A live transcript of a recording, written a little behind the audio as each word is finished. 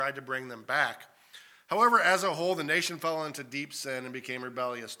tried to bring them back. However, as a whole, the nation fell into deep sin and became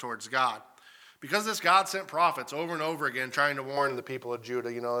rebellious towards God. Because of this, God sent prophets over and over again trying to warn the people of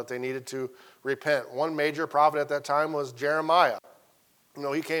Judah, that they needed to repent. One major prophet at that time was Jeremiah.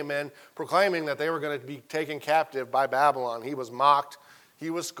 He came in proclaiming that they were going to be taken captive by Babylon. He was mocked. He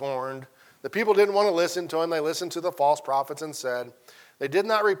was scorned. The people didn't want to listen to him. They listened to the false prophets instead. They did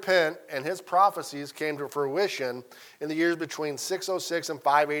not repent, and his prophecies came to fruition in the years between 606 and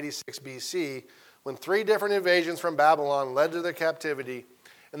 586 BC, when 3 different invasions from Babylon led to their captivity,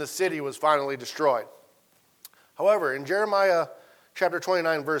 and the city was finally destroyed. However, in Jeremiah chapter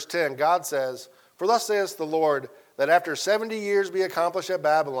 29, verse 10, God says, "For thus saith the Lord, that after 70 years be accomplished at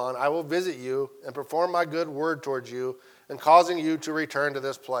Babylon, I will visit you and perform my good word towards you, and causing you to return to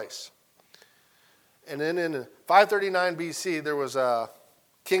this place." And then in 539 BC, there was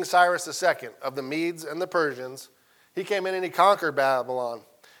King Cyrus II of the Medes and the Persians. He came in and he conquered Babylon.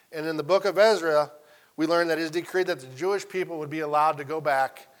 And in the book of Ezra, we learn that it is decreed that the Jewish people would be allowed to go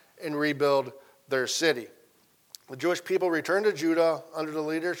back and rebuild their city. The Jewish people returned to Judah under the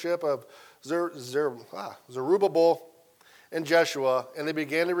leadership of Zerubbabel and Jeshua, and they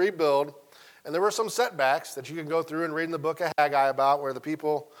began to rebuild. And there were some setbacks that you can go through and read in the book of Haggai about, where the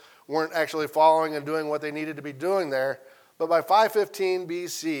people weren't actually following and doing what they needed to be doing there. But by 515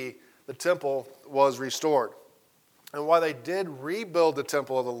 BC, the temple was restored. And while they did rebuild the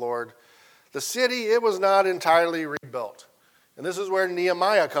temple of the Lord, the city, it was not entirely rebuilt. And this is where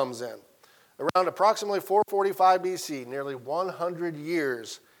Nehemiah comes in. Around approximately 445 BC, nearly 100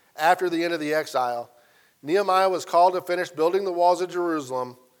 years after the end of the exile, Nehemiah was called to finish building the walls of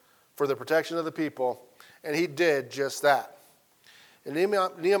Jerusalem for the protection of the people, and he did just that. In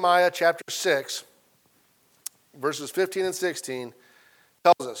Nehemiah chapter 6, verses 15 and 16,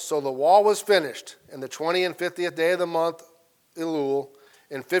 tells us, "So the wall was finished in the 20 and 50th day of the month Elul,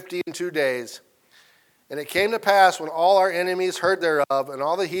 in 52 days. And it came to pass, when all our enemies heard thereof, and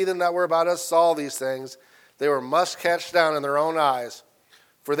all the heathen that were about us saw these things, they were much cast down in their own eyes,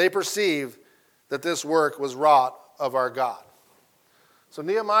 for they perceived that this work was wrought of our God." So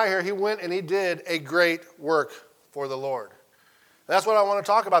Nehemiah here, he went and he did a great work for the Lord. That's what I want to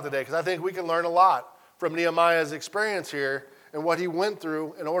talk about today, because I think we can learn a lot from Nehemiah's experience here and what he went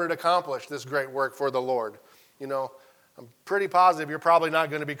through in order to accomplish this great work for the Lord. I'm pretty positive you're probably not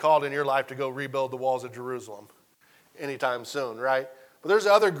going to be called in your life to go rebuild the walls of Jerusalem anytime soon, right? But there's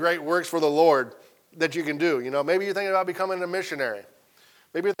other great works for the Lord that you can do. Maybe you're thinking about becoming a missionary.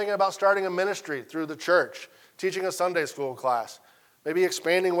 Maybe you're thinking about starting a ministry through the church, teaching a Sunday school class, maybe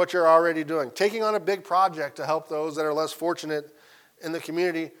expanding what you're already doing, taking on a big project to help those that are less fortunate in the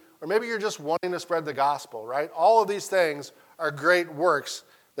community, or maybe you're just wanting to spread the gospel, right? All of these things are great works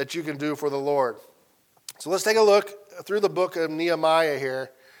that you can do for the Lord. So let's take a look through the book of Nehemiah here,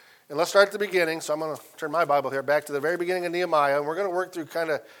 and let's start at the beginning. So I'm going to turn my Bible here back to the very beginning of Nehemiah, and we're going to work through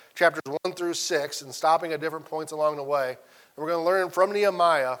kind of chapters 1 through 6 and stopping at different points along the way. And we're going to learn from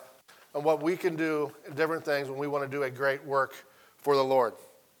Nehemiah on what we can do in different things when we want to do a great work for the Lord.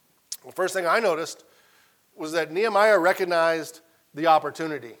 The first thing I noticed was that Nehemiah recognized the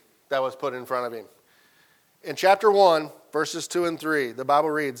opportunity that was put in front of him. In chapter 1, verses 2 and 3, the Bible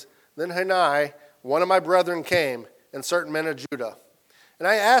reads, "Then Hanani, one of my brethren, came, and certain men of Judah. And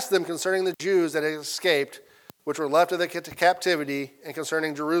I asked them concerning the Jews that had escaped, which were left of the captivity, and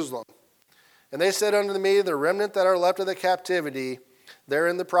concerning Jerusalem. And they said unto me, The remnant that are left of the captivity there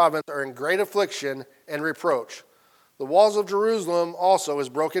in the province are in great affliction and reproach. The walls of Jerusalem also is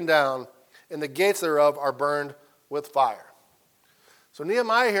broken down, and the gates thereof are burned with fire." So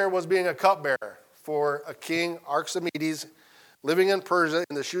Nehemiah here was being a cupbearer for a king, Archimedes, living in Persia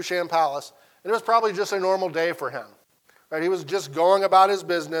in the Shushan palace. And it was probably just a normal day for him. Right? He was just going about his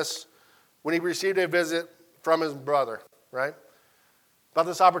business when he received a visit from his brother, right? About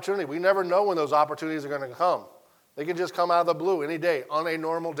this opportunity. We never know when those opportunities are going to come. They can just come out of the blue any day, on a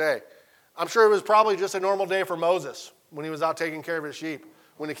normal day. I'm sure it was probably just a normal day for Moses when he was out taking care of his sheep,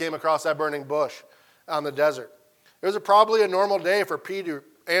 when he came across that burning bush out in the desert. It was probably a normal day for Peter,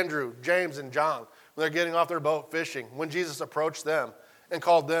 Andrew, James, and John when they're getting off their boat fishing, when Jesus approached them and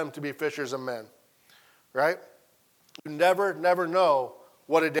called them to be fishers of men, right? You never know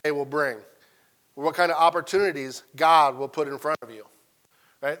what a day will bring, what kind of opportunities God will put in front of you,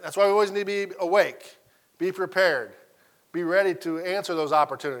 right? That's why we always need to be awake, be prepared, be ready to answer those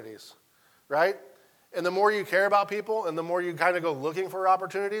opportunities, right? And the more you care about people and the more you kind of go looking for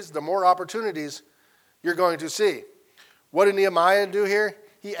opportunities, the more opportunities you're going to see. What did Nehemiah do here?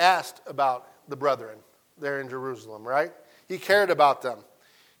 He asked about the brethren there in Jerusalem, right? He cared about them.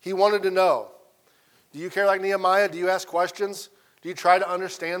 He wanted to know. Do you care like Nehemiah? Do you ask questions? Do you try to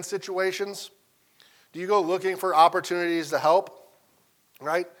understand situations? Do you go looking for opportunities to help?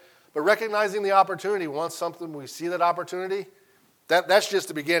 Right? But recognizing the opportunity, once something we see that opportunity, that's just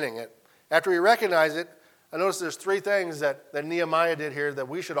the beginning. After we recognize it, I notice there's 3 things that Nehemiah did here that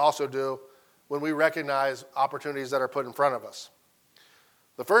we should also do when we recognize opportunities that are put in front of us.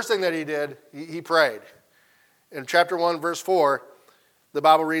 The first thing that he did, he prayed. In chapter 1, verse 4, the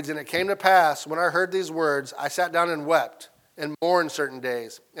Bible reads, "And it came to pass, when I heard these words, I sat down and wept and mourned certain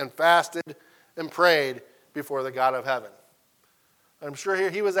days and fasted and prayed before the God of heaven." I'm sure here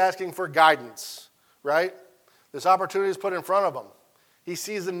he was asking for guidance, right? This opportunity is put in front of him. He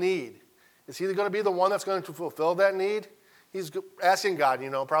sees a need. Is he going to be the one that's going to fulfill that need? He's asking God,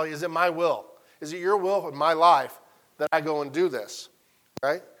 probably, is it my will? Is it your will in my life that I go and do this,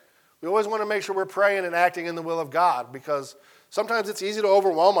 right? We always want to make sure we're praying and acting in the will of God, because sometimes it's easy to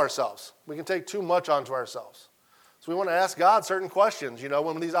overwhelm ourselves. We can take too much onto ourselves. So we want to ask God certain questions,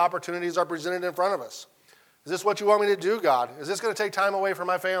 when these opportunities are presented in front of us. Is this what you want me to do, God? Is this going to take time away from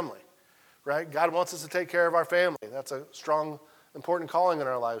my family, right? God wants us to take care of our family. That's a strong, important calling in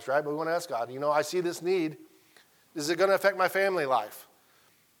our lives, right? But we want to ask God, I see this need. Is it going to affect my family life?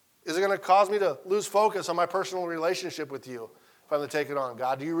 Is it going to cause me to lose focus on my personal relationship with you if I'm going to take it on?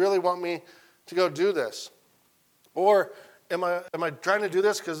 God, do you really want me to go do this? Or am I trying to do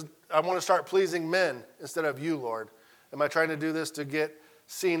this because I want to start pleasing men instead of you, Lord? Am I trying to do this to get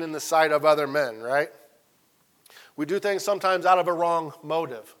seen in the sight of other men, right? We do things sometimes out of a wrong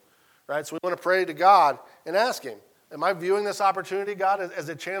motive, right? So we want to pray to God and ask him, am I viewing this opportunity, God, as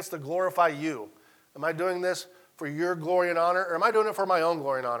a chance to glorify you? Am I doing this for your glory and honor, or am I doing it for my own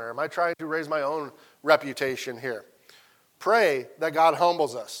glory and honor? Am I trying to raise my own reputation here? Pray that God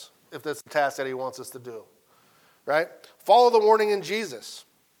humbles us if that's the task that he wants us to do, right? Follow the warning in Jesus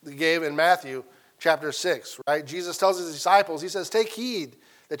he gave in Matthew chapter 6, right? Jesus tells his disciples, he says, "Take heed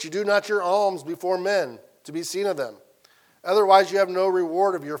that you do not your alms before men to be seen of them. Otherwise you have no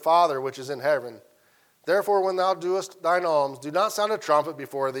reward of your Father which is in heaven. Therefore, when thou doest thine alms, do not sound a trumpet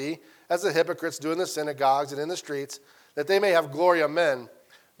before thee, as the hypocrites do in the synagogues and in the streets, that they may have glory of men.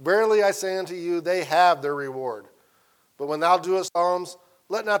 Verily I say unto you, they have their reward. But when thou doest alms,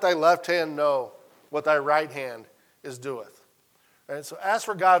 let not thy left hand know what thy right hand is doeth." Right? So ask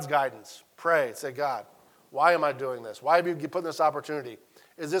for God's guidance. Pray. Say, God, why am I doing this? Why have you put this opportunity?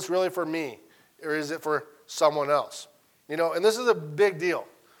 Is this really for me, or is it for someone else? And this is a big deal.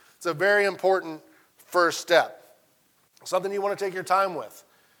 It's a very important first step. Something you want to take your time with.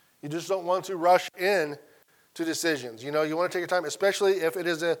 You just don't want to rush in to decisions. You want to take your time, especially if it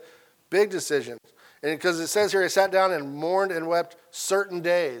is a big decision. And because it says here, he sat down and mourned and wept certain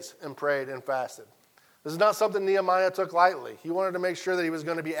days and prayed and fasted. This is not something Nehemiah took lightly. He wanted to make sure that he was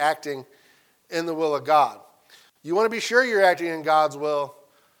going to be acting in the will of God. You want to be sure you're acting in God's will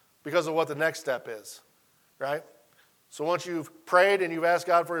because of what the next step is, right? So once you've prayed and you've asked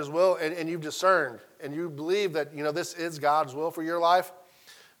God for his will and you've discerned and you believe that, this is God's will for your life,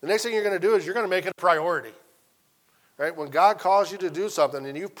 the next thing you're going to do is you're going to make it a priority, right? When God calls you to do something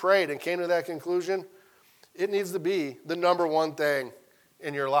and you've prayed and came to that conclusion, it needs to be the number one thing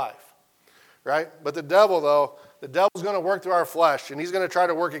in your life, right? But the devil's going to work through our flesh, and he's going to try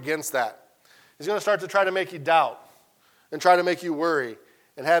to work against that. He's going to start to try to make you doubt and try to make you worry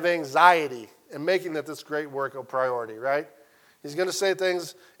and have anxiety and making that this great work a priority, right? He's going to say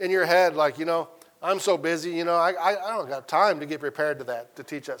things in your head like, I'm so busy, I don't got time to get prepared to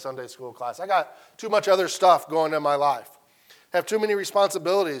teach that Sunday school class. I got too much other stuff going in my life. I have too many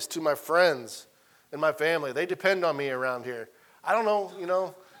responsibilities to my friends and my family. They depend on me around here. I don't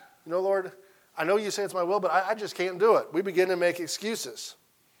know, Lord, I know you say it's my will, but I just can't do it. We begin to make excuses,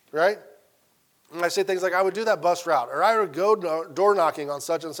 right? And I say things like, I would do that bus route, or I would go door knocking on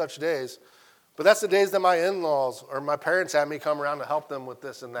such and such days. But that's the days that my in-laws or my parents have me come around to help them with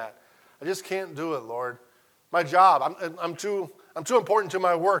this and that. I just can't do it, Lord. My job, I'm too important to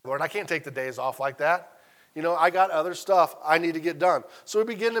my work, Lord. I can't take the days off like that. I got other stuff I need to get done. So we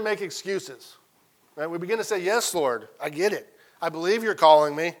begin to make excuses, right? We begin to say, yes, Lord, I get it. I believe you're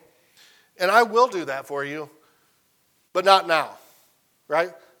calling me, and I will do that for you, but not now,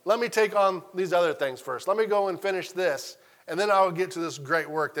 right? Let me take on these other things first. Let me go and finish this, and then I will get to this great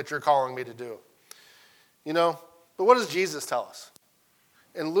work that you're calling me to do. But what does Jesus tell us?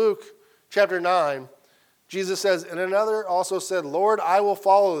 In Luke chapter 9, Jesus says, "And another also said, Lord, I will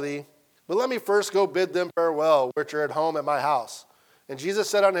follow thee, but let me first go bid them farewell, which are at home at my house. And Jesus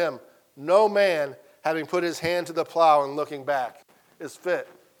said unto him, No man, having put his hand to the plow and looking back, is fit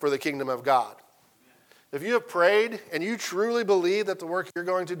for the kingdom of God." If you have prayed and you truly believe that the work you're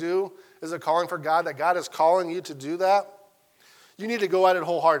going to do is a calling for God, that God is calling you to do that, You need to go at it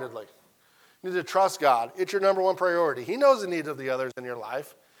wholeheartedly. You need to trust God. It's your number one priority. He knows the needs of the others in your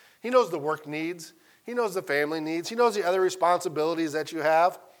life. He knows the work needs. He knows the family needs. He knows the other responsibilities that you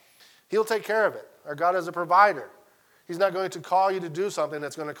have. He'll take care of it. Our God is a provider. He's not going to call you to do something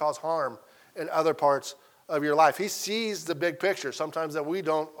that's going to cause harm in other parts of your life. He sees the big picture, sometimes that we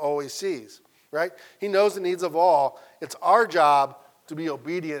don't always see, right? He knows the needs of all. It's our job to be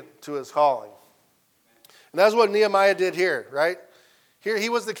obedient to his calling. And that's what Nehemiah did here, right? Here he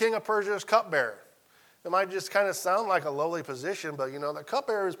was the king of Persia's cupbearer. It might just kind of sound like a lowly position, but the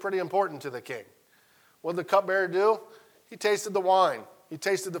cupbearer is pretty important to the king. What did the cupbearer do? He tasted the wine. He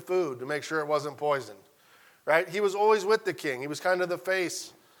tasted the food to make sure it wasn't poisoned, right? He was always with the king. He was kind of the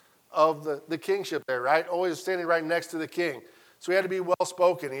face of the kingship there, right? Always standing right next to the king. So he had to be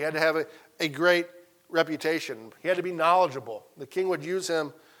well-spoken. He had to have a great reputation. He had to be knowledgeable. The king would use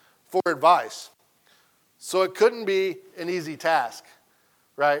him for advice. So it couldn't be an easy task,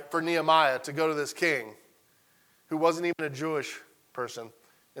 right, for Nehemiah to go to this king who wasn't even a Jewish person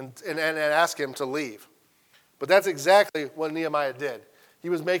and ask him to leave. But that's exactly what Nehemiah did. He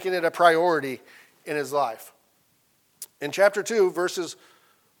was making it a priority in his life. In chapter 2, verses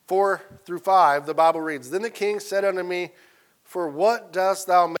 4 through 5, the Bible reads, "Then the king said unto me, For what dost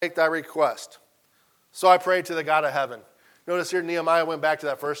thou make thy request? So I prayed to the God of heaven." Notice here Nehemiah went back to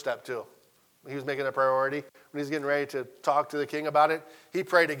that first step too. He was making it a priority. When he's getting ready to talk to the king about it, he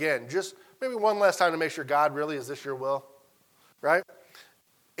prayed again. Just maybe one last time to make sure, God, really, is this your will? Right?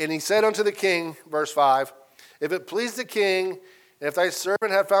 And he said unto the king, verse 5, "If it please the king, and if thy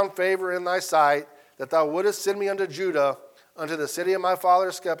servant have found favor in thy sight, that thou wouldest send me unto Judah, unto the city of my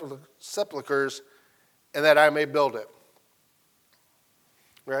father's sepulchres, and that I may build it."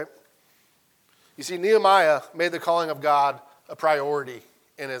 Right? You see, Nehemiah made the calling of God a priority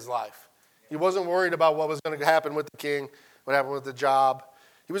in his life. He wasn't worried about what was going to happen with the king, what happened with the job.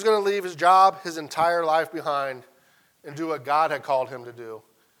 He was going to leave his job, his entire life behind, and do what God had called him to do.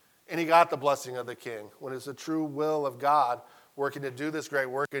 And he got the blessing of the king. When it's the true will of God working to do this great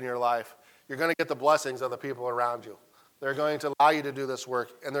work in your life, you're going to get the blessings of the people around you. They're going to allow you to do this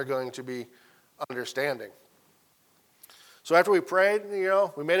work, and they're going to be understanding. So after we prayed,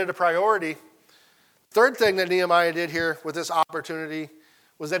 we made it a priority. Third thing that Nehemiah did here with this opportunity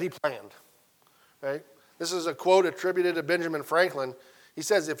was that he planned. Right? This is a quote attributed to Benjamin Franklin. He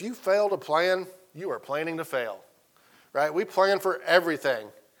says, "If you fail to plan, you are planning to fail." Right? We plan for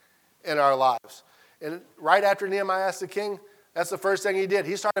everything in our lives. And right after Nehemiah asked the king, that's the first thing he did.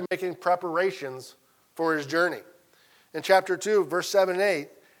 He started making preparations for his journey. In chapter 2, verse 7 and 8,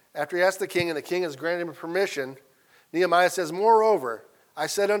 after he asked the king, and the king has granted him permission, Nehemiah says, "Moreover, I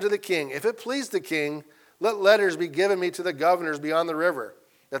said unto the king, if it please the king, let letters be given me to the governors beyond the river,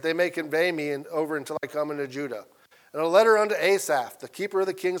 that they may convey me over until I come into Judah. And a letter unto Asaph, the keeper of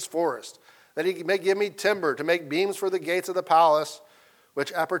the king's forest, that he may give me timber to make beams for the gates of the palace,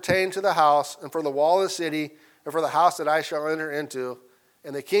 which appertain to the house, and for the wall of the city, and for the house that I shall enter into.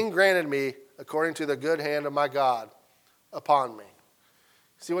 And the king granted me, according to the good hand of my God, upon me."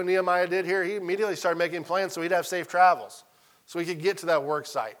 See what Nehemiah did here? He immediately started making plans so he'd have safe travels, so he could get to that work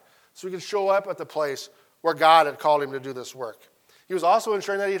site, so he could show up at the place where God had called him to do this work. He was also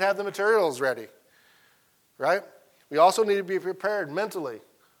ensuring that he'd have the materials ready, right? We also need to be prepared mentally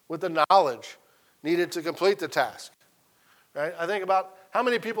with the knowledge needed to complete the task, right? I think about how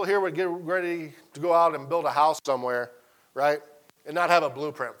many people here would get ready to go out and build a house somewhere, right, and not have a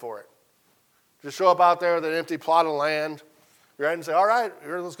blueprint for it. Just show up out there with an empty plot of land, right, and say, "All right,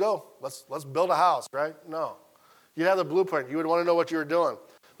 here, let's go. Let's build a house," right? No. You'd have the blueprint. You would want to know what you were doing.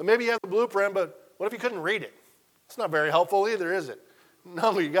 But maybe you have the blueprint, but what if you couldn't read it? It's not very helpful either, is it?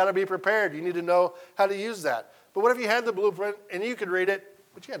 No, you got to be prepared. You need to know how to use that. But what if you had the blueprint and you could read it,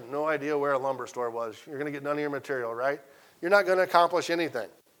 but you had no idea where a lumber store was? You're going to get none of your material, right? You're not going to accomplish anything.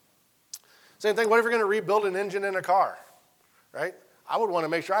 Same thing, what if you're going to rebuild an engine in a car, right? I would want to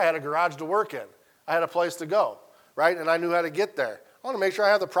make sure I had a garage to work in. I had a place to go, right? And I knew how to get there. I want to make sure I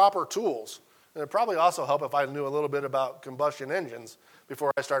have the proper tools. And it'd probably also help if I knew a little bit about combustion engines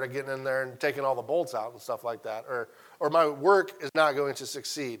before I started getting in there and taking all the bolts out and stuff like that. Or my work is not going to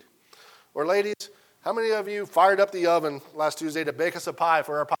succeed. Or ladies, how many of you fired up the oven last Tuesday to bake us a pie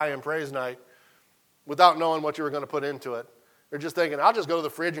for our pie and praise night without knowing what you were going to put into it? Or just thinking, I'll just go to the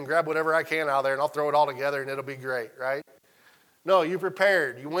fridge and grab whatever I can out of there and I'll throw it all together and it'll be great, right? No, you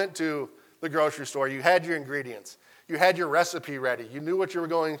prepared. You went to the grocery store. You had your ingredients. You had your recipe ready. You knew what you were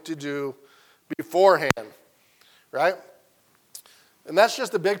going to do beforehand, right? And that's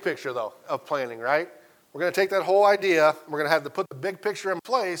just the big picture, though, of planning, right? We're going to take that whole idea, we're going to have to put the big picture in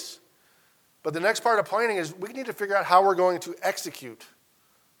place, But the next part of planning is we need to figure out how we're going to execute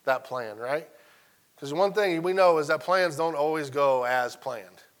that plan, right? Because one thing we know is that plans don't always go as planned.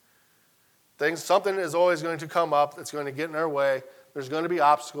 Something is always going to come up that's going to get in our way. There's going to be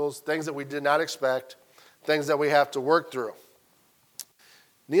obstacles, things that we did not expect, things that we have to work through.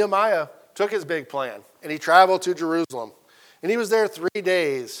 Nehemiah took his big plan, and he traveled to Jerusalem. And he was there 3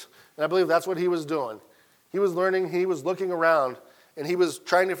 days, and I believe that's what he was doing. He was learning, he was looking around, and he was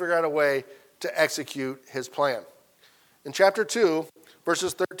trying to figure out a way to execute his plan. In chapter 2,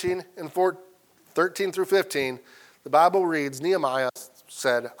 verses 13 through 15, the Bible reads, Nehemiah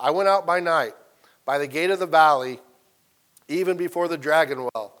said, I went out by night, by the gate of the valley, even before the dragon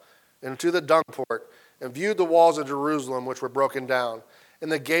well, into the dung port, and viewed the walls of Jerusalem, which were broken down,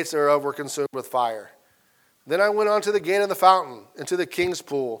 and the gates thereof were consumed with fire. Then I went on to the gate of the fountain, into the king's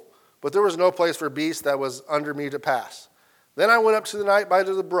pool, but there was no place for beasts that was under me to pass. Then I went up to the night by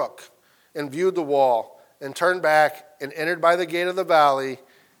the brook, and viewed the wall, and turned back, and entered by the gate of the valley,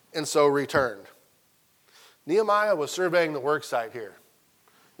 and so returned. Nehemiah was surveying the work site here.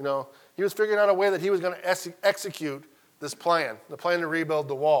 He was figuring out a way that he was going to execute this plan, the plan to rebuild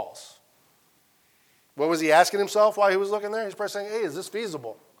the walls. What was he asking himself while he was looking there? He's probably saying, hey, is this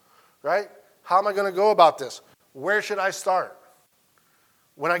feasible, right? How am I going to go about this? Where should I start?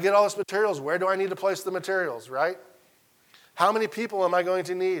 When I get all these materials, where do I need to place the materials, right? How many people am I going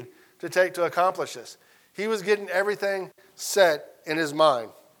to need to take to accomplish this? He was getting everything set in his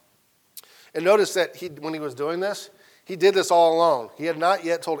mind. And notice that when he was doing this, he did this all alone. He had not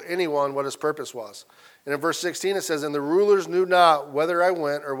yet told anyone what his purpose was. And in verse 16 it says, and the rulers knew not whether I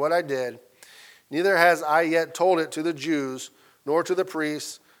went or what I did, neither has I yet told it to the Jews, nor to the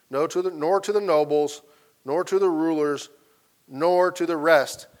priests, nor to the nobles, nor to the rulers, nor to the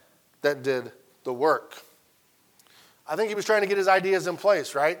rest that did the work. I think he was trying to get his ideas in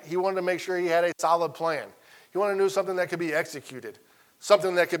place, right? He wanted to make sure he had a solid plan. He wanted to do something that could be executed,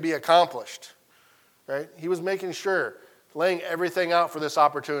 something that could be accomplished, right? He was making sure, laying everything out for this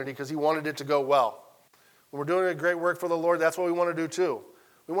opportunity because he wanted it to go well. When we're doing a great work for the Lord, that's what we want to do too.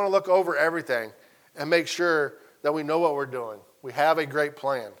 We want to look over everything and make sure that we know what we're doing. We have a great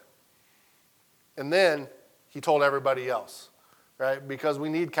plan. And then he told everybody else, right? Because we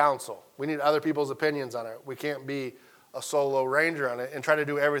need counsel. We need other people's opinions on it. We can't be a solo ranger on it and try to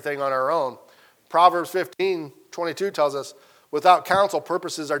do everything on our own. Proverbs 15:22 tells us, without counsel,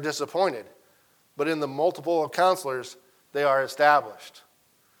 purposes are disappointed, but in the multiple of counselors, they are established,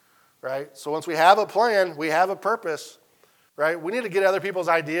 right? So once we have a plan, we have a purpose, right? We need to get other people's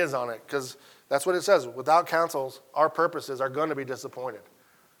ideas on it because that's what it says. Without counsels, our purposes are going to be disappointed.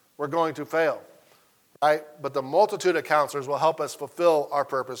 We're going to fail, right? But the multitude of counselors will help us fulfill our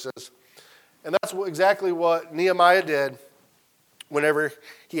purposes. And that's exactly what Nehemiah did whenever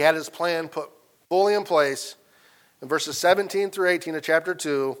he had his plan put fully in place. In verses 17 through 18 of chapter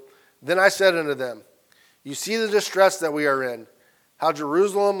 2, then I said unto them, you see the distress that we are in, how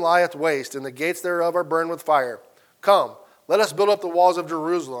Jerusalem lieth waste, and the gates thereof are burned with fire. Come, let us build up the walls of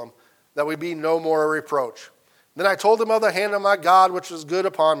Jerusalem, that we be no more a reproach. Then I told them of the hand of my God, which was good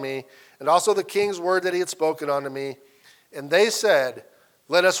upon me, and also the king's word that he had spoken unto me. And they said,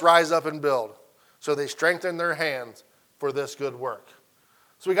 let us rise up and build. So they strengthened their hands for this good work.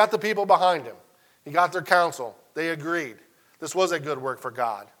 So we got the people behind him. He got their counsel. They agreed. This was a good work for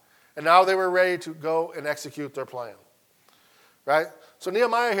God. And now they were ready to go and execute their plan. Right? So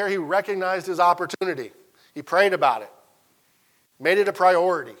Nehemiah here, he recognized his opportunity. He prayed about it. Made it a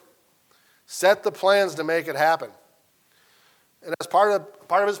priority. Set the plans to make it happen. And as part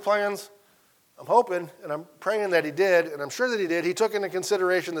of his plans, I'm hoping and I'm praying that he did, and I'm sure that he did, he took into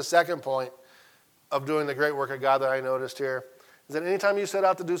consideration the second point of doing the great work of God that I noticed here, is that anytime you set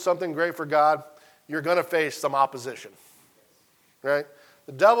out to do something great for God, you're going to face some opposition. Right?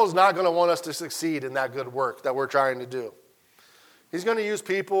 The devil's not going to want us to succeed in that good work that we're trying to do. He's going to use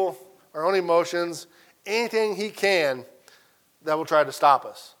people, our own emotions, anything he can that will try to stop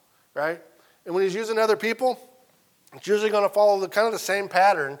us. Right? And when he's using other people, it's usually going to follow the same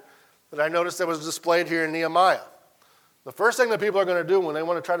pattern that I noticed that was displayed here in Nehemiah. The first thing that people are going to do when they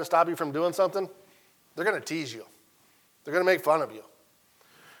want to try to stop you from doing something, they're going to tease you. They're going to make fun of you.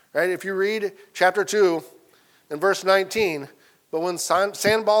 Right? If you read chapter 2 and verse 19, but when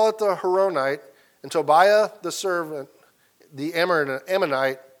Sanballat the Horonite and Tobiah the servant, the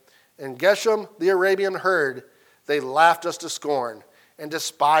Ammonite, and Geshem the Arabian heard, they laughed us to scorn and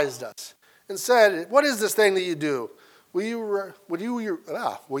despised us and said, what is this thing that you do? Will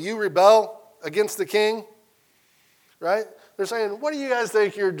you rebel against the king? Right? They're saying, what do you guys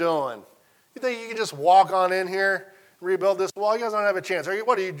think you're doing? You think you can just walk on in here and rebuild this wall? You guys don't have a chance.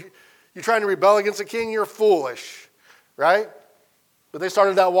 You're trying to rebel against the king, you're foolish, right? But they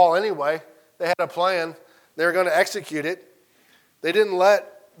started that wall anyway. They had a plan. They were going to execute it. They didn't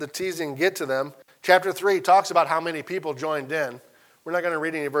let the teasing get to them. Chapter 3 talks about how many people joined in. We're not going to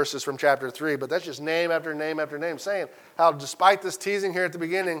read any verses from chapter 3, but that's just name after name after name saying how despite this teasing here at the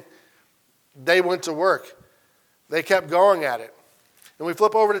beginning, they went to work. They kept going at it. And we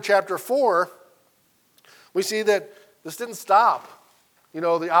flip over to chapter 4, we see that this didn't stop,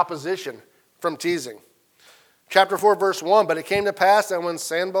 the opposition from teasing. Chapter 4, verse 1, but it came to pass that when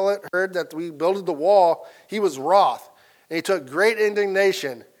Sanballat heard that we builded the wall, he was wroth, and he took great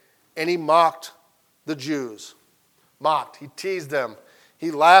indignation, and he mocked the Jews. Mocked. He teased them. He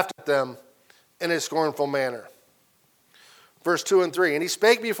laughed at them in a scornful manner. Verse 2 and 3, and he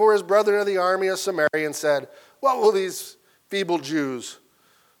spake before his brethren of the army of Samaria and said, what will these feeble Jews?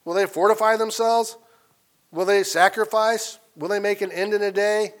 Will they fortify themselves? Will they sacrifice? Will they make an end in a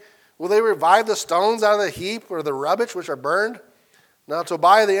day? Will they revive the stones out of the heap or the rubbish which are burned? Now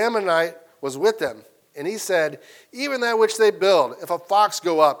Tobiah the Ammonite was with them, and he said, even that which they build, if a fox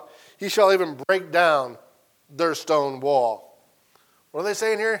go up, he shall even break down their stone wall. What are they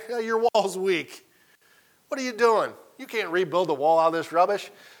saying here? Yeah, your wall's weak. What are you doing? You can't rebuild the wall out of this rubbish.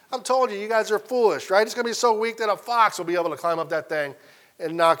 I'm told you, you guys are foolish, right? It's going to be so weak that a fox will be able to climb up that thing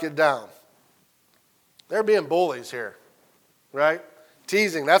and knock it down. They're being bullies here, right?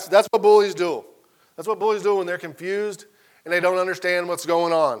 Teasing. That's what bullies do. That's what bullies do when they're confused and they don't understand what's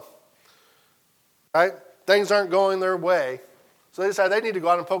going on, right? Things aren't going their way, so they decide they need to go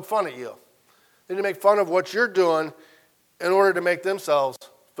out and poke fun at you. They need to make fun of what you're doing in order to make themselves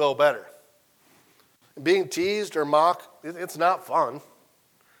feel better. Being teased or mocked, it's not fun,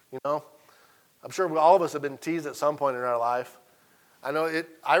 I'm sure all of us have been teased at some point in our life.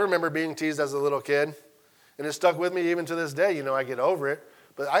 I remember being teased as a little kid, and it stuck with me even to this day. I get over it.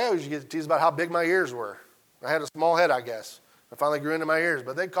 But I always get teased about how big my ears were. I had a small head, I guess. I finally grew into my ears.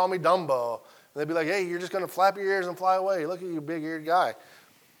 But they'd call me Dumbo. And they'd be like, hey, you're just going to flap your ears and fly away. Look at you, big-eared guy.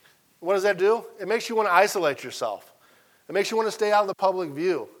 What does that do? It makes you want to isolate yourself. It makes you want to stay out of the public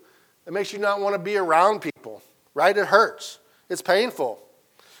view. It makes you not want to be around people, right? It hurts. It's painful.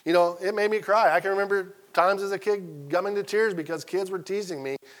 It made me cry. I can remember times as a kid gumming to tears because kids were teasing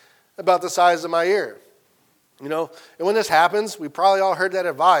me about the size of my ear. And when this happens, we probably all heard that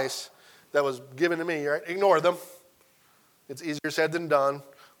advice that was given to me, right? Ignore them. It's easier said than done.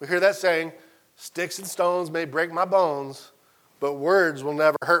 We hear that saying, sticks and stones may break my bones, but words will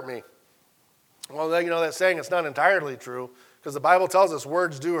never hurt me. Well, that saying, it's not entirely true because the Bible tells us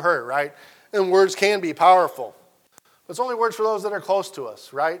words do hurt, right? And words can be powerful. But it's only words for those that are close to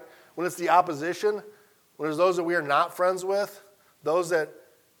us, right? When it's the opposition, when it's those that we are not friends with, those that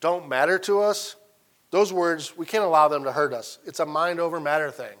don't matter to us, those words, we can't allow them to hurt us. It's a mind over matter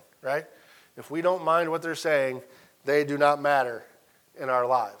thing, right? If we don't mind what they're saying, they do not matter in our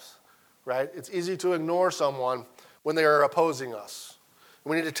lives, right? It's easy to ignore someone when they are opposing us.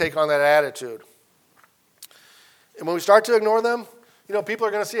 We need to take on that attitude. And when we start to ignore them, people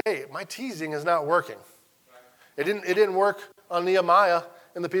are going to see, hey, my teasing is not working. It didn't work on Nehemiah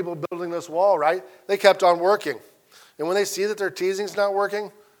and the people building this wall, right? They kept on working. And when they see that their teasing is not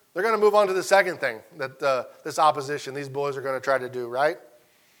working, they're going to move on to the second thing that this opposition, these bullies are going to try to do, right?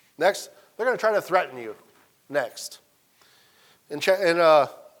 Next, they're going to try to threaten you. Next. In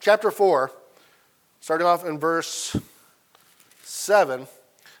chapter 4, starting off in verse 7,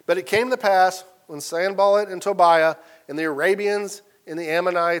 but it came to pass when Sanballat and Tobiah and the Arabians and the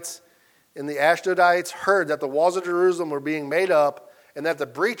Ammonites and the Ashdodites heard that the walls of Jerusalem were being made up and that the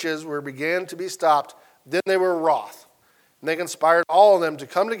breaches began to be stopped, then they were wroth. And they conspired all of them to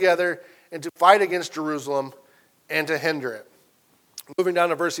come together and to fight against Jerusalem and to hinder it. Moving down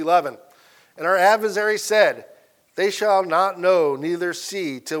to verse 11. And our adversary said, they shall not know neither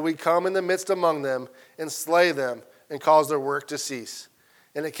see till we come in the midst among them and slay them and cause their work to cease.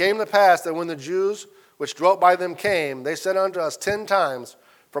 And it came to pass that when the Jews which dwelt by them came, they said unto us 10 times,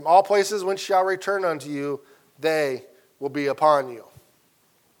 from all places whence shall return unto you, they will be upon you.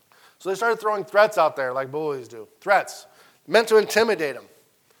 So they started throwing threats out there like bullies do. Threats meant to intimidate them,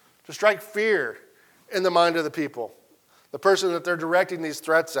 to strike fear in the mind of the people, the person that they're directing these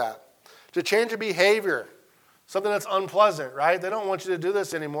threats at, to change a behavior, something that's unpleasant, right? They don't want you to do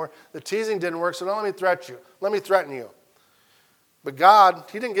this anymore. The teasing didn't work, so now let me threaten you. Let me threaten you. But God,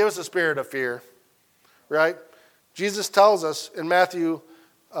 he didn't give us a spirit of fear, right? Jesus tells us in Matthew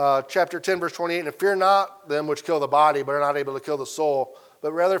chapter 10, verse 28, and fear not them which kill the body, but are not able to kill the soul,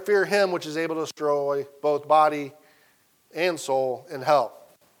 but rather fear him which is able to destroy both body and soul in hell,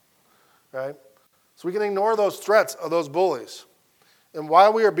 right? So we can ignore those threats of those bullies. And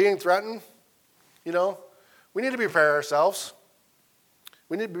while we are being threatened, we need to prepare ourselves.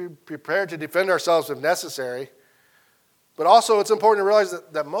 We need to be prepared to defend ourselves if necessary. But also it's important to realize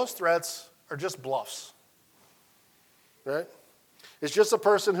that most threats are just bluffs. Right? It's just a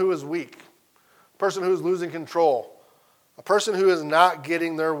person who is weak, a person who is losing control, a person who is not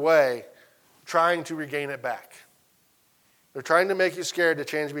getting their way, trying to regain it back. They're trying to make you scared to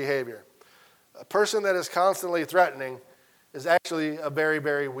change behavior. A person that is constantly threatening is actually a very,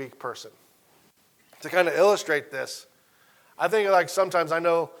 very weak person. To kind of illustrate this, I think like sometimes, I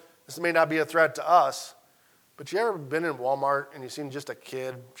know this may not be a threat to us, but you ever been in Walmart and you've seen just a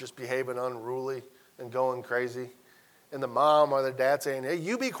kid just behaving unruly and going crazy? And the mom or the dad saying, hey,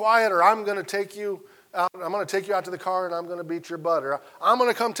 you be quiet or I'm going to take you out. I'm going to take you out to the car and I'm going to beat your butt. Or I'm going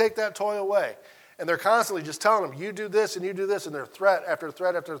to come take that toy away. And they're constantly just telling them, you do this and you do this. And they're threat after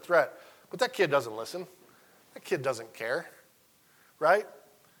threat after threat. But that kid doesn't listen. That kid doesn't care. Right?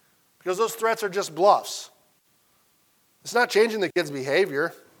 Because those threats are just bluffs. It's not changing the kid's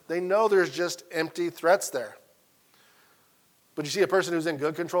behavior. They know there's just empty threats there. But you see a person who's in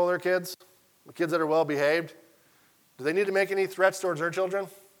good control of their kids, the kids that are well behaved, do they need to make any threats towards their children?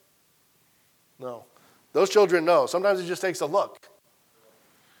 No. Those children know. Sometimes it just takes a look.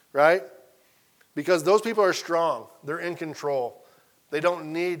 Right? Because those people are strong. They're in control. They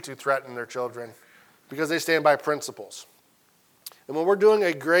don't need to threaten their children because they stand by principles. And when we're doing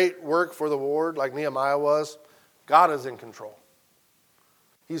a great work for the Lord, like Nehemiah was, God is in control.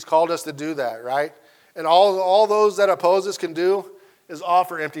 He's called us to do that, right? And all those that oppose us can do is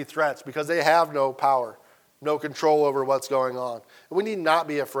offer empty threats because they have no power, no control over what's going on. And we need not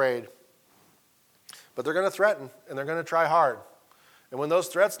be afraid. But they're going to threaten, and they're going to try hard. And when those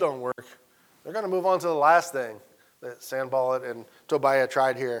threats don't work, they're going to move on to the last thing that Sanballat and Tobiah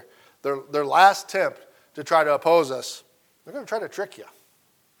tried here. Their last attempt to try to oppose us, they're going to try to trick you.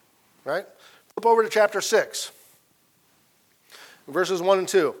 Right? Flip over to chapter 6, verses 1 and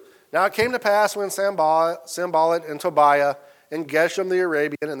 2. Now it came to pass when Sanballat and Tobiah and Geshem the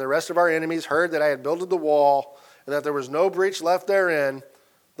Arabian and the rest of our enemies heard that I had builded the wall and that there was no breach left therein,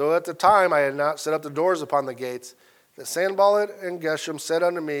 though at the time I had not set up the doors upon the gates, that Sanballat and Geshem said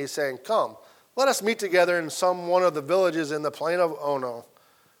unto me, saying, Come, let us meet together in some one of the villages in the plain of Ono.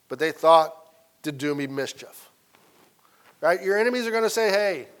 But they thought to do me mischief. Right? Your enemies are going to say,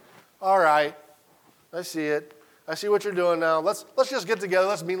 hey, all right, I see it. I see what you're doing now. Let's just get together.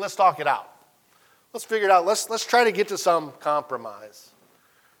 Let's meet. Let's talk it out. Let's figure it out. Let's try to get to some compromise.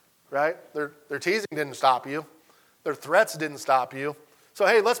 Right? Their teasing didn't stop you. Their threats didn't stop you. So,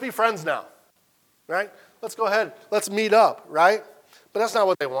 hey, let's be friends now. Right? Let's go ahead. Let's meet up. Right? But that's not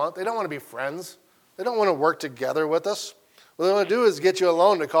what they want. They don't want to be friends. They don't want to work together with us. What they want to do is get you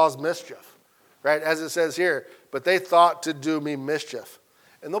alone to cause mischief. Right? As it says here, but they thought to do me mischief.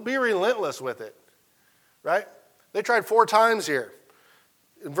 And they'll be relentless with it. Right? They tried 4 times here.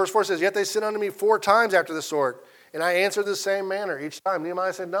 In verse 4 says, yet they sent unto me 4 times after the sort, and I answered the same manner each time.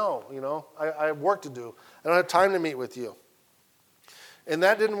 Nehemiah said, no, I have work to do. I don't have time to meet with you. And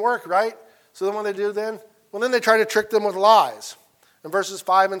that didn't work, right? So then what they do then? Well, then they try to trick them with lies. In verses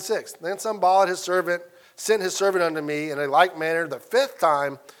 5 and 6, then Sanballat his servant sent his servant unto me in a like manner the 5th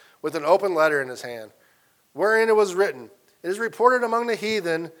time with an open letter in his hand, wherein it was written, it is reported among the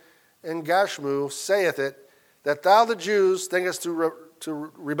heathen, and Gashmu saith it, that thou the Jews thinkest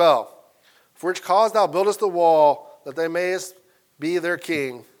to rebel, for which cause thou buildest the wall, that they mayest be their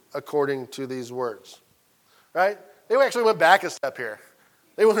king, according to these words. Right? They actually went back a step here.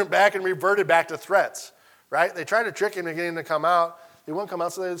 They went back and reverted back to threats. Right? They tried to trick him and get him to come out. He wouldn't come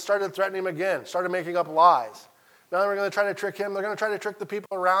out, so they started threatening him again, started making up lies. Now they're going to try to trick him. They're going to try to trick the people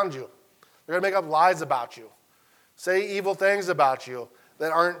around you. They're going to make up lies about you, say evil things about you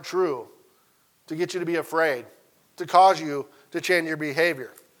that aren't true, to get you to be afraid, to cause you to change your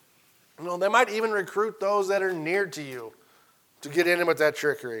behavior. They might even recruit those that are near to you to get in with that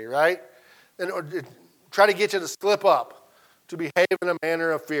trickery, right? And try to get you to slip up, to behave in a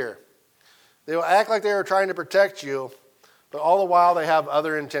manner of fear. They will act like they are trying to protect you, but all the while they have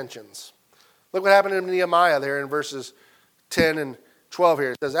other intentions. Look what happened to Nehemiah there in verses 10 and 12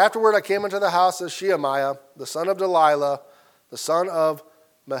 here. It says, afterward I came into the house of Shemaiah, the son of Delilah, the son of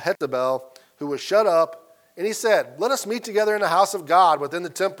Mehetabel, who was shut up, and he said, let us meet together in the house of God within the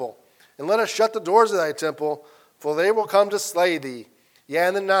temple, and let us shut the doors of thy temple, for they will come to slay thee. Yea,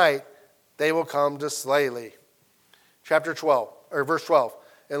 in the night they will come to slay thee. Verse 12.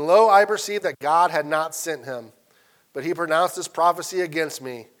 And lo, I perceived that God had not sent him, but he pronounced this prophecy against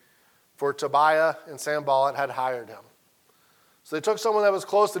me, for Tobiah and Sanballat had hired him. So they took someone that was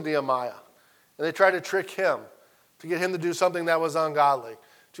close to Nehemiah, and they tried to trick him to get him to do something that was ungodly,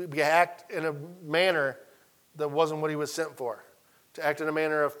 to act in a manner that wasn't what he was sent for, to act in a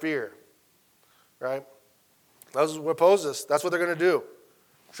manner of fear, right? That's what opposes us. That's what they're going to do.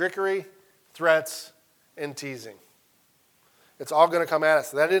 Trickery, threats, and teasing. It's all going to come at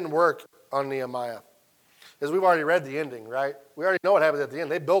us. That didn't work on Nehemiah. As we've already read the ending, right? We already know what happens at the end.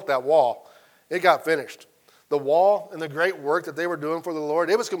 They built that wall. It got finished. The wall and the great work that they were doing for the Lord,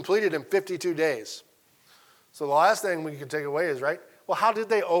 it was completed in 52 days. So the last thing we can take away is, right, well, how did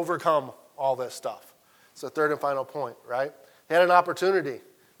they overcome all this stuff? It's the third and final point, right? They had an opportunity.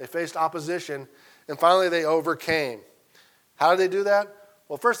 They faced opposition, and finally they overcame. How did they do that?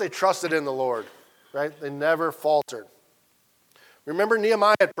 Well, first they trusted in the Lord, right? They never faltered. Remember,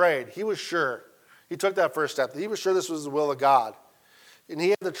 Nehemiah had prayed. He was sure. He took that first step. He was sure this was the will of God. And he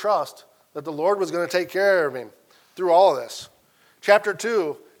had the trust that the Lord was going to take care of him through all of this. Chapter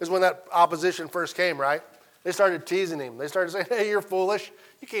 2 is when that opposition first came, right? They started teasing him. They started saying, hey, you're foolish.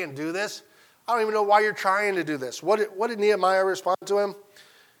 You can't do this. I don't even know why you're trying to do this. What did Nehemiah respond to him?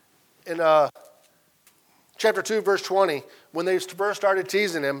 In chapter 2, verse 20, when they first started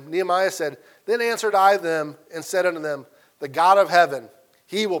teasing him, Nehemiah said, then answered I them and said unto them, the God of heaven,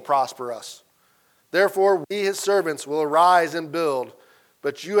 he will prosper us. Therefore we his servants will arise and build,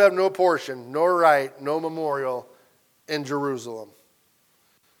 but you have no portion, nor right, no memorial in Jerusalem.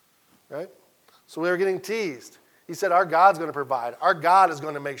 Right? So we were getting teased. He said, our God's going to provide. Our God is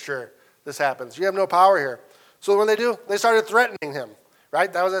going to make sure this happens. You have no power here. So what do? They started threatening him.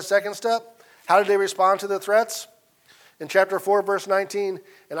 Right? That was that second step. How did they respond to the threats? In chapter 4, verse 19,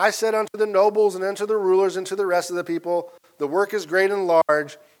 and I said unto the nobles and unto the rulers and to the rest of the people, the work is great and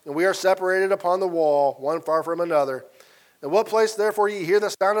large, and we are separated upon the wall, one far from another. In what place, therefore, ye hear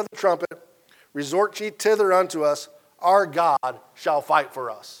the sound of the trumpet, resort ye thither unto us, our God shall fight for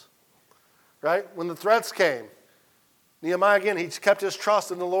us. Right? When the threats came, Nehemiah, again, he kept his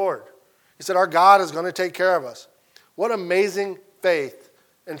trust in the Lord. He said, our God is going to take care of us. What amazing faith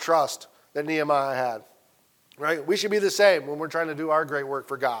and trust that Nehemiah had. Right? We should be the same when we're trying to do our great work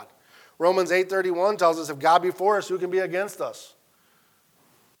for God. Romans 8:31 tells us, if God be for us, who can be against us?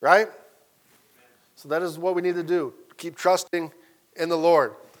 Right? So that is what we need to do. Keep trusting in the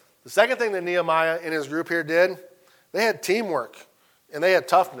Lord. The second thing that Nehemiah and his group here did, they had teamwork and they had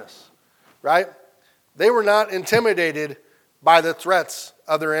toughness. Right? They were not intimidated by the threats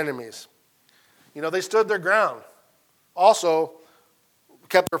of their enemies. You know, they stood their ground. Also,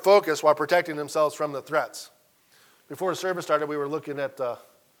 kept their focus while protecting themselves from the threats. Before the service started, we were looking at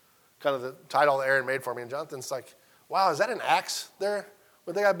kind of the title that Aaron made for me. And Jonathan's like, wow, is that an axe there?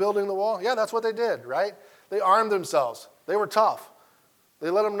 What they got building the wall? Yeah, that's what they did, right? They armed themselves. They were tough. They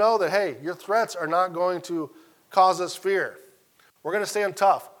let them know that, hey, your threats are not going to cause us fear. We're going to stand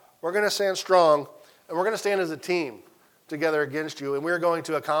tough. We're going to stand strong. And we're going to stand as a team together against you. And we're going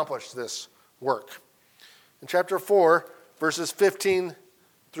to accomplish this work. In chapter 4, verses 15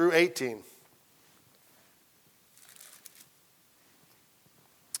 through 18.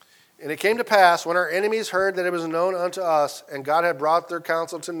 And it came to pass, when our enemies heard that it was known unto us, and God had brought their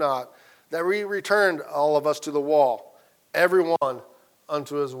counsel to naught, that we returned all of us to the wall, every one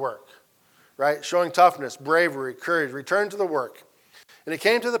unto his work. Right? Showing toughness, bravery, courage, returned to the work. And it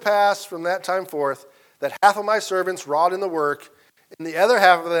came to the pass from that time forth, that half of my servants wrought in the work, and the other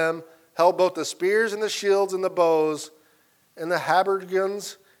half of them held both the spears and the shields and the bows, and the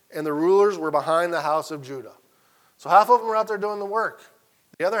habergeons, and the rulers were behind the house of Judah. So half of them were out there doing the work.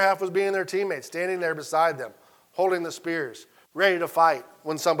 The other half was being their teammates, standing there beside them, holding the spears, ready to fight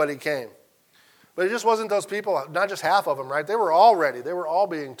when somebody came. But it just wasn't those people, not just half of them, right? They were all ready. They were all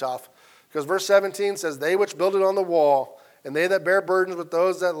being tough. Because verse 17 says, they which builded on the wall, and they that bear burdens with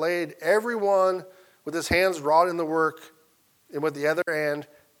those that laid, every one with his hands wrought in the work, and with the other hand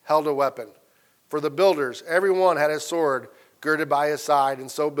held a weapon. For the builders, every one had his sword girded by his side, and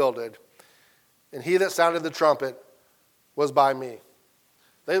so builded. And he that sounded the trumpet was by me.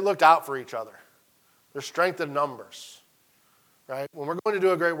 They looked out for each other. There's strength in numbers. Right? When we're going to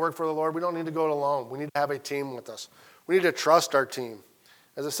do a great work for the Lord, we don't need to go it alone. We need to have a team with us. We need to trust our team.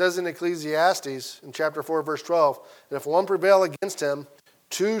 As it says in Ecclesiastes in chapter 4, verse 12, that if one prevail against him,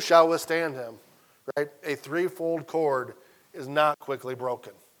 two shall withstand him. Right? A threefold cord is not quickly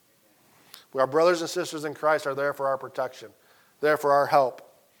broken. Our brothers and sisters in Christ are there for our protection, there for our help,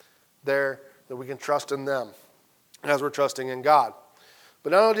 there that we can trust in them as we're trusting in God.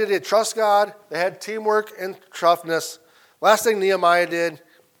 But not only did they trust God, they had teamwork and toughness. Last thing Nehemiah did,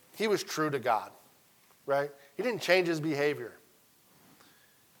 he was true to God, right? He didn't change his behavior.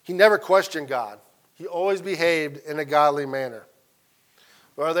 He never questioned God. He always behaved in a godly manner.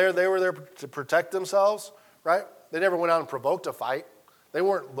 They were there to protect themselves, right? They never went out and provoked a fight. They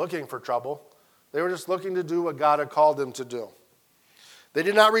weren't looking for trouble. They were just looking to do what God had called them to do. They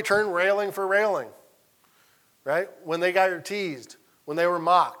did not return railing for railing, right? When they got teased, when they were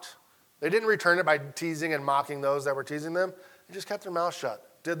mocked, they didn't return it by teasing and mocking those that were teasing them. They just kept their mouth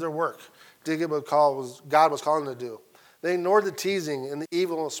shut, did their work, did what God was calling them to do. They ignored the teasing and the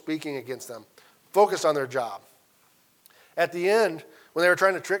evil speaking against them, focused on their job. At the end, when they were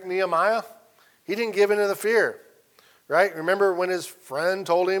trying to trick Nehemiah, he didn't give in to the fear, right? Remember when his friend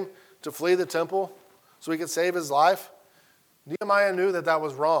told him to flee the temple so he could save his life? Nehemiah knew that that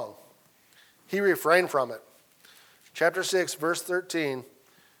was wrong. He refrained from it. Chapter 6, verse 13.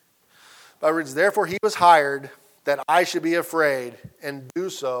 Bible reads, therefore he was hired that I should be afraid and do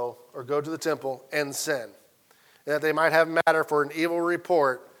so, or go to the temple and sin, and that they might have matter for an evil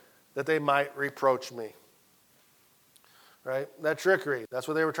report, that they might reproach me. Right? That trickery, that's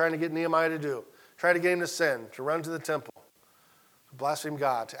what they were trying to get Nehemiah to do. Try to get him to sin, to run to the temple, to blaspheme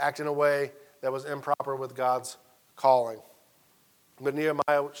God, to act in a way that was improper with God's calling. But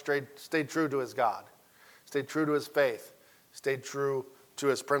Nehemiah stayed true to his God, stayed true to his faith, stayed true to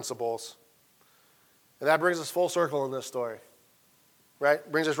his principles. And that brings us full circle in this story,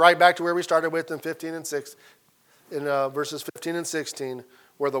 right? Brings us right back to where we started with in verses 15 and 16,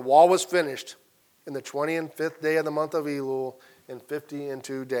 where the wall was finished in the 25th day of the month of Elul in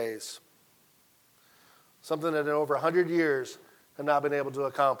 52 days. Something that in over 100 years had not been able to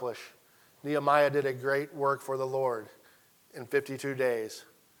accomplish. Nehemiah did a great work for the Lord in 52 days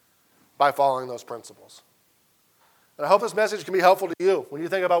by following those principles. And I hope this message can be helpful to you when you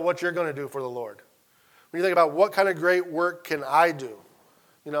think about what you're going to do for the Lord. When you think about what kind of great work can I do,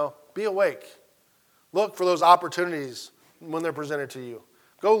 be awake. Look for those opportunities when they're presented to you.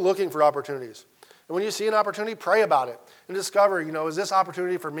 Go looking for opportunities. And when you see an opportunity, pray about it and discover, is this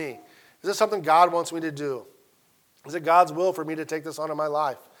opportunity for me? Is this something God wants me to do? Is it God's will for me to take this on in my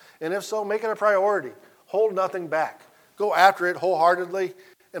life? And if so, make it a priority. Hold nothing back. Go after it wholeheartedly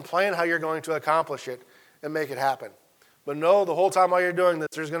and plan how you're going to accomplish it and make it happen. But know the whole time while you're doing this,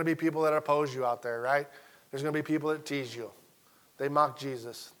 there's going to be people that oppose you out there, right? There's going to be people that tease you. They mock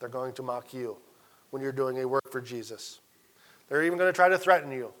Jesus. They're going to mock you when you're doing a work for Jesus. They're even going to try to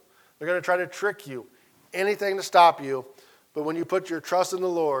threaten you. They're going to try to trick you. Anything to stop you. But when you put your trust in the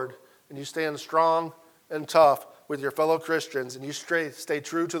Lord and you stand strong and tough with your fellow Christians and you stay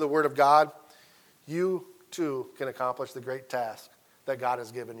true to the Word of God, you too can accomplish the great task that God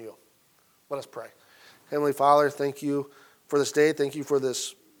has given you. Let us pray. Heavenly Father, thank you for this day. Thank you for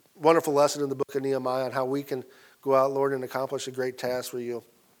this wonderful lesson in the book of Nehemiah on how we can go out, Lord, and accomplish a great task for you.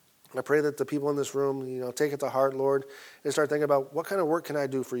 I pray that the people in this room, take it to heart, Lord, and start thinking about what kind of work can I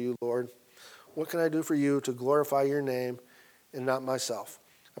do for you, Lord? What can I do for you to glorify your name and not myself?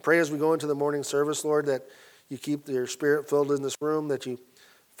 I pray as we go into the morning service, Lord, that you keep your spirit filled in this room, that you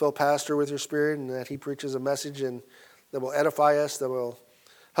fill Pastor with your spirit, and that he preaches a message and that will edify us, that will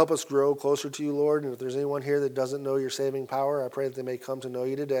help us grow closer to you, Lord. And if there's anyone here that doesn't know your saving power, I pray that they may come to know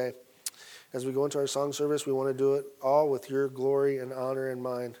you today. As we go into our song service, we want to do it all with your glory and honor in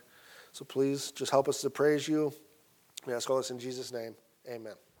mind. So please just help us to praise you. We ask all this in Jesus' name.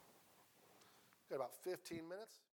 Amen. Got about 15 minutes.